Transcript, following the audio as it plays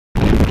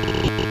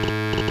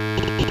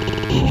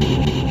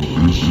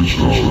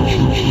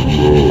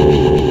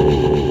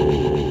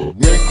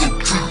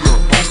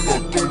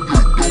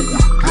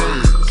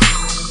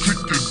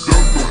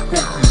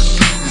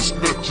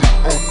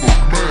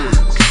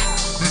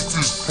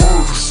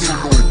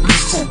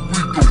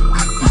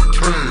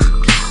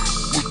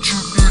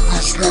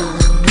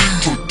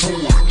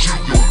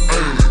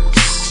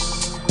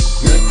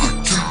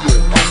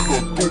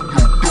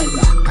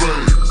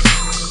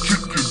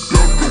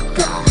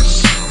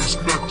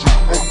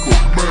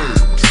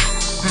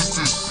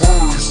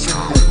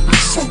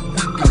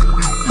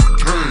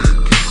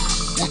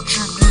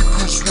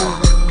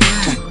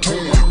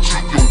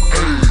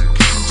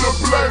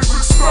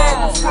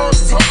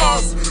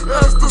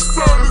As the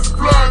sun is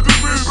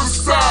blinding me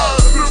beside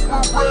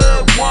sipper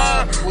red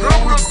wine,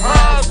 and with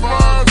high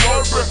minds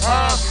right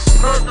behind,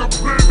 packing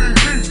plenty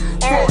heat.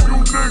 All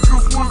you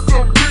niggas with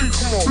some beat,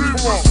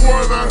 people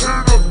wanna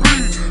hear the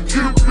beat.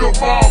 Keep your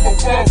mama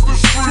off the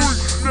street.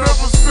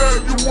 Never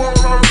said you want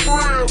her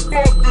friend.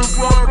 Fuck this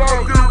right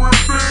out here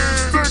with me.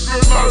 Stick a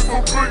knife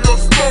up in your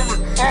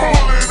stomach,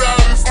 pull it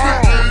out and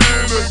stick it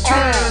in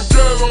again.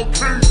 Ghetto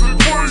kings and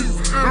queens,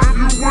 if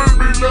you with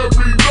me, let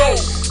me know.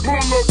 Pull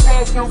up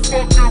off your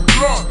fucking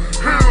block,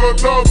 hit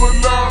another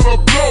line of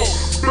blow.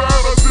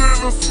 Better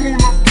than a school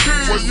of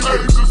kids,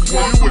 they just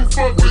want to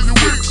fucking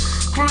stick.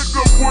 Click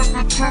up with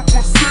the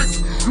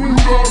 666, you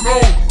don't know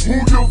who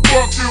you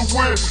fucking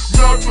with.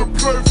 Not to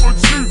play for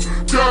cheap,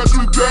 got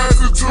you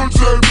dancing to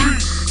JB.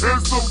 And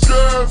some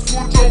gas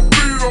with your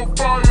feet on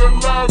fire,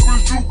 live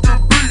as you can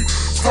be.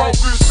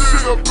 Talking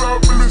shit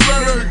about me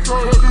today,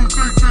 cause you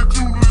think that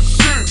you the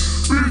shit.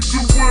 Beat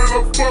you with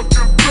a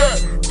fucking bat,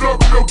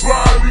 dump your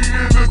body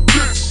in the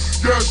ditch.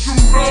 Yes, you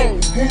know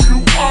who you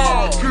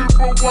are. Keep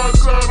a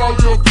watch out on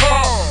your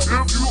car.